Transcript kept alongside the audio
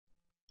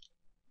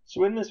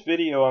So in this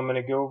video, I'm going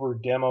to go over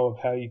a demo of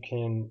how you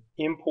can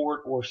import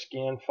or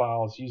scan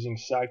files using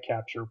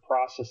SciCapture,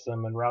 process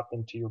them, and route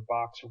them to your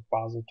Box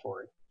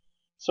repository.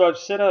 So I've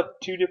set up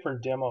two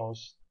different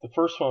demos. The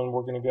first one,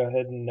 we're going to go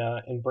ahead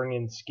and bring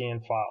in scan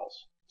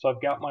files. So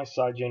I've got my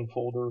PSIGEN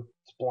folder.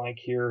 It's blank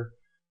here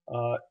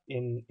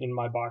in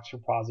my Box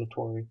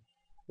repository.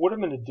 What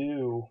I'm going to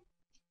do,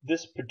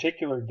 this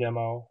particular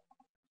demo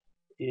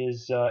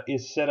is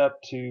set up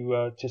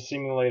to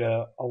simulate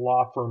a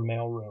law firm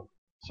mailroom.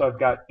 So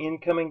I've got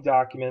incoming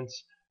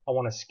documents. I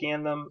want to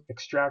scan them,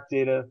 extract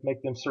data,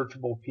 make them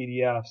searchable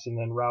PDFs, and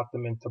then route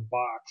them into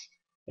Box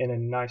in a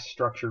nice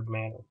structured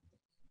manner.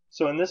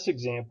 So in this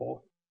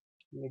example,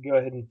 I'm going to go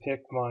ahead and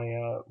pick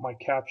my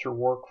capture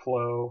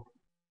workflow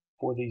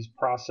for these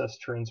process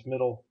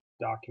transmittal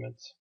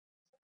documents.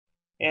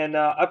 And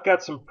I've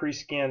got some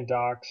pre-scanned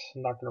docs.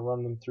 I'm not going to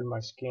run them through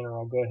my scanner.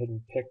 I'll go ahead and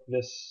pick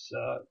this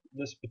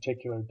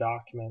particular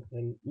document.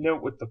 And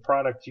note with the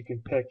product, you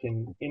can pick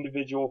an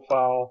individual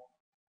file,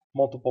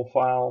 multiple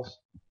files,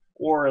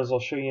 or as I'll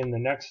show you in the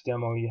next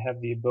demo, you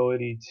have the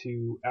ability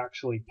to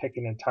actually pick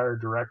an entire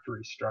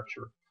directory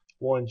structure.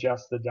 We'll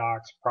ingest the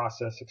docs,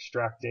 process,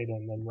 extract data,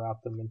 and then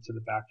route them into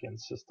the backend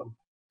system.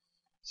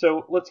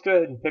 So let's go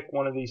ahead and pick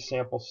one of these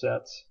sample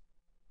sets.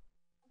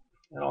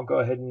 And I'll go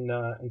ahead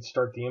and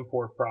start the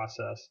import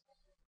process.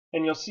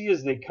 And you'll see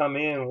as they come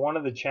in, one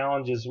of the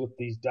challenges with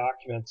these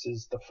documents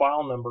is the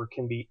file number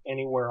can be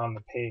anywhere on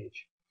the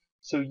page.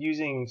 So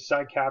using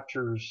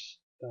SciCapture's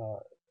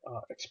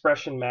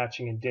expression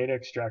matching and data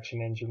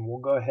extraction engine, we'll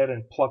go ahead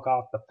and pluck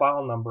off the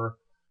file number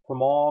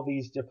from all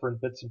these different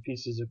bits and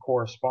pieces of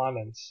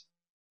correspondence.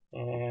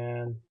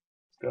 And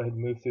let's go ahead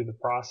and move through the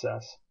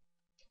process.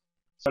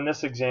 So in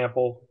this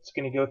example, it's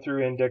going to go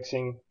through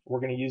indexing. We're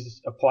going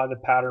to apply the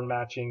pattern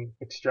matching,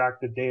 extract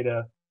the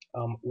data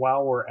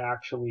while we're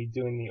actually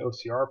doing the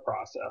OCR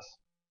process.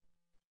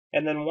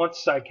 And then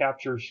once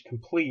SciCapture is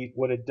complete,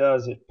 what it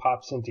does, it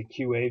pops into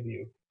QA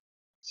view.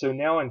 So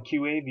now in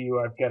QA view,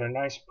 I've got a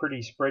nice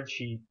pretty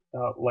spreadsheet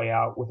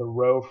layout with a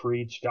row for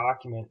each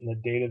document and the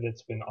data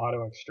that's been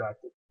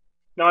auto-extracted.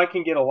 Now I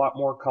can get a lot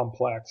more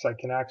complex. I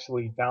can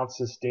actually bounce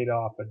this data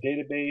off a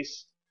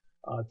database,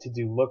 to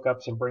do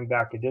lookups and bring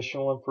back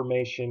additional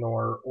information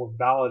or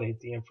validate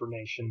the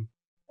information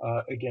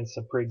against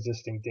a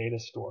pre-existing data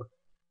store.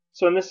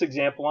 So in this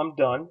example, I'm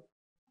done.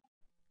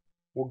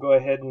 We'll go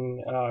ahead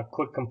and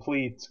click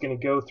complete. It's going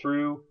to go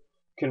through,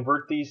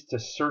 convert these to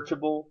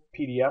searchable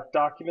PDF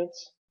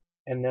documents,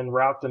 and then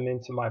route them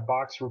into my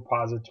Box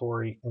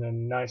repository in a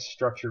nice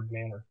structured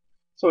manner.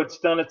 So it's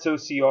done its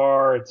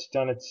OCR, it's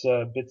done its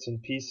bits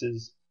and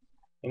pieces,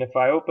 and if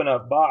I open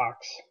up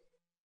Box,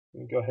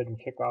 let me go ahead and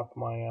kick off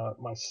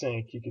my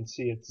sync. You can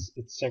see it's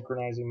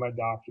synchronizing my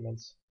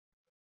documents.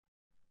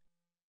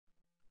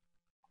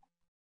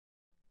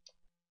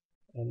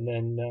 And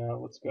then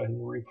let's go ahead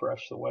and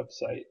refresh the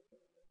website.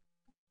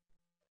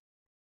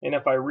 And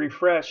if I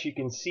refresh, you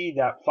can see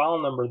that file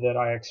number that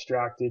I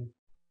extracted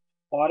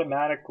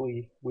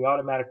we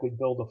automatically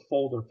build a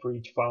folder for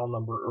each file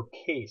number or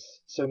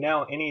case. So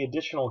now any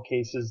additional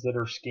cases that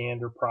are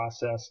scanned or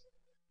processed,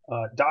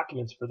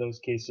 documents for those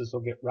cases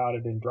will get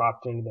routed and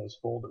dropped into those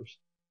folders.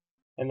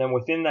 And then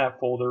within that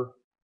folder,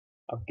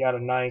 I've got a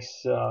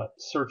nice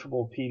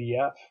searchable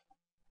PDF.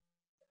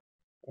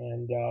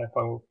 And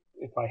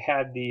if I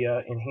had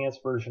the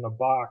enhanced version of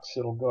Box,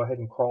 it'll go ahead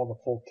and crawl the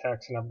full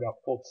text, and I've got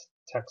full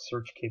text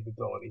search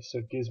capability. So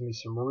it gives me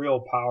some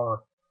real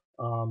power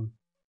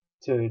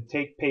to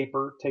take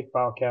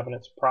file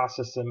cabinets,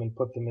 process them, and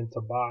put them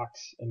into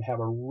Box and have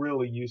a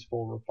really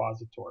useful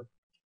repository.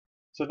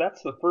 So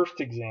that's the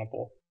first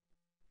example.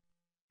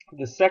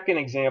 The second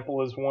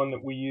example is one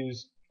that we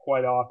use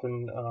quite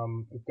often.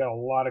 We've got a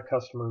lot of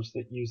customers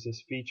that use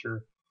this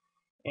feature,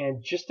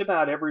 and just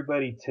about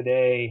everybody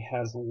today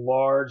has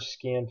large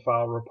scanned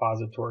file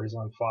repositories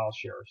on file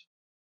shares.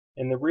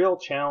 And the real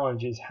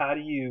challenge is, how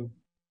do you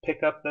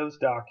pick up those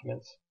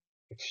documents,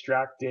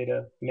 extract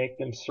data, make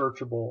them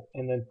searchable,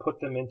 and then put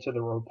them into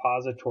the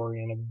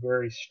repository in a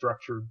very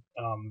structured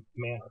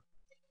manner.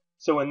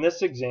 So in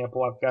this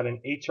example, I've got an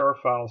HR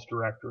files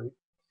directory,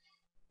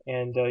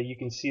 and you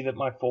can see that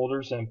my folder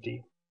is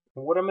empty.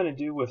 And what I'm going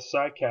to do with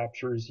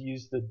SciCapture is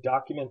use the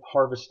document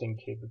harvesting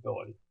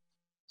capability.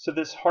 So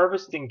this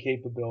harvesting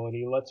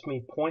capability lets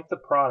me point the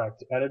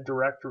product at a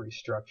directory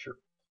structure.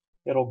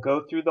 It'll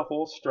go through the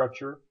whole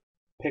structure,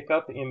 pick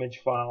up image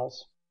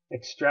files,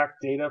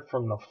 extract data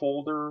from the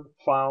folder,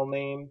 file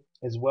name,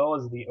 as well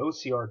as the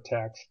OCR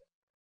text,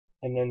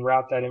 and then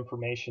route that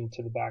information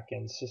to the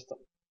backend system.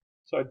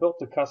 So I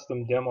built a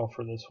custom demo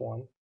for this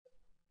one.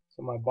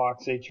 So my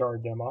Box HR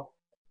demo.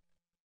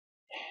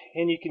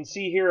 And you can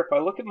see here, if I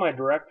look at my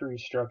directory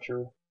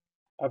structure,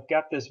 I've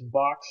got this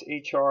Box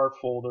HR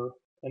folder,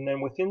 and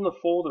then within the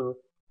folder,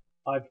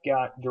 I've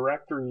got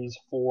directories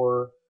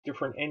for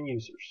different end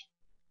users.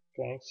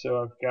 Okay, so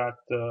I've got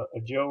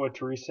a Joe, a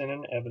Teresa, and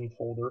an Evan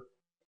folder.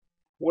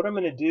 What I'm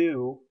going to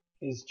do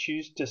is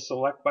choose to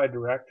select by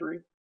directory,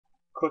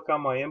 click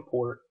on my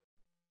import,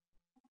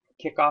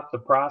 kick off the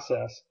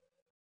process,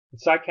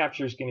 And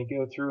SciCapture is going to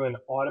go through and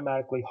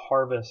automatically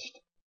harvest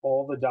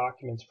all the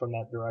documents from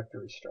that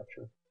directory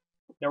structure.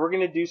 Now we're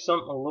going to do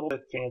something a little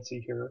bit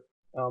fancy here.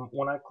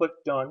 When I click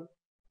Done,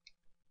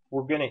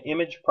 we're going to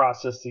image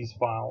process these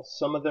files.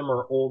 Some of them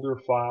are older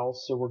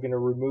files, so we're going to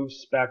remove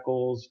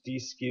speckles,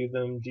 deskew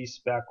them,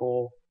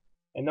 despeckle,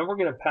 and then we're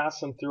going to pass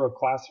them through a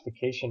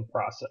classification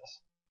process.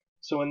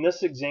 So in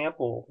this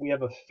example, we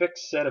have a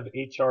fixed set of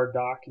HR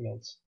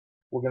documents.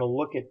 We're going to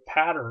look at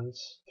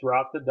patterns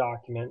throughout the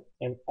document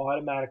and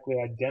automatically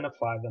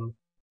identify them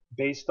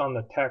based on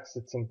the text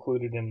that's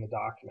included in the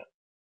document.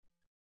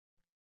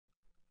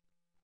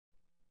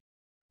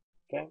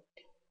 Okay.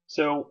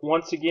 So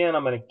once again,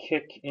 I'm going to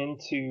kick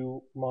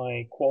into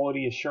my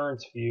quality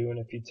assurance view, and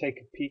if you take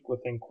a peek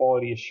within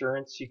quality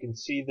assurance, you can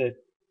see that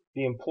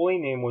the employee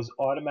name was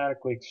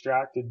automatically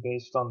extracted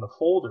based on the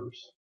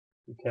folders,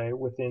 okay,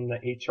 within the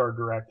HR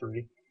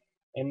directory.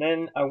 And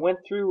then I went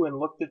through and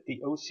looked at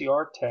the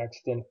OCR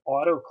text and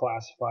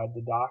auto-classified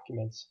the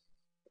documents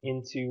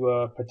into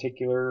a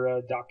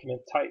particular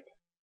document type.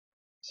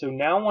 So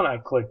now when I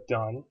click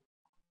Done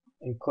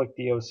and click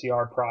the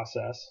OCR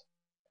process,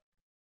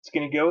 it's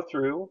going to go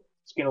through,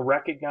 it's going to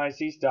recognize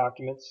these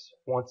documents,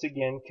 once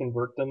again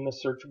convert them to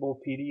searchable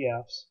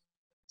PDFs.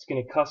 It's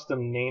going to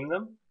custom name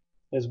them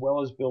as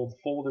well as build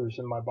folders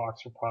in my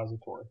Box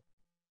repository.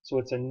 So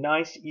it's a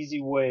nice,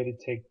 easy way to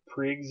take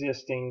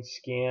pre-existing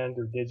scanned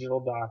or digital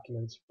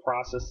documents,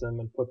 process them,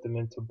 and put them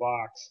into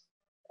Box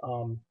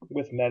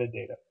with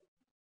metadata.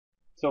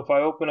 So if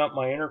I open up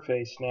my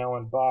interface now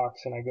in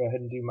Box and I go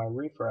ahead and do my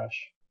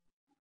refresh,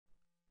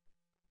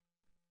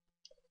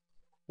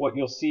 what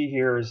you'll see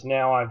here is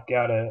now I've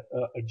got a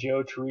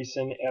Joe,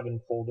 Teresa, and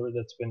Evan folder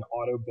that's been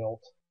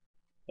auto-built.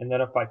 And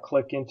then if I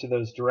click into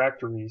those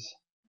directories,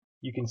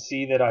 you can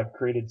see that I've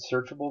created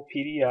searchable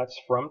PDFs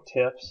from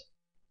tips.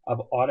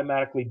 I've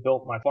automatically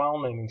built my file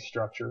naming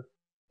structure,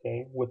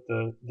 okay, with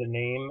the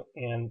name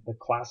and the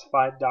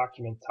classified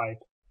document type.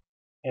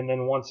 And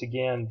then once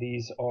again,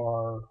 these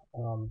are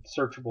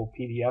searchable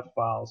PDF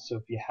files. So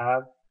if you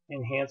have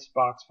enhanced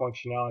Box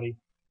functionality,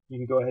 you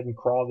can go ahead and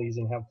crawl these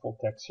and have full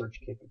text search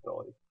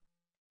capability.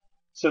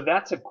 So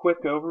that's a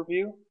quick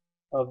overview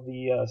of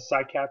the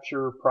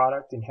SciCapture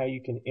product and how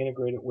you can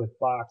integrate it with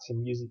Box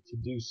and use it to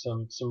do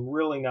some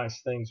really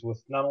nice things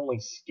with not only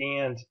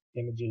scanned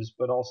images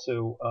but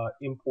also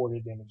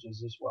imported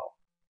images as well.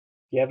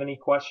 If you have any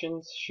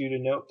questions, shoot a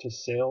note to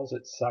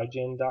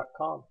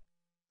sales@PSIGEN.com.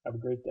 Have a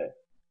great day.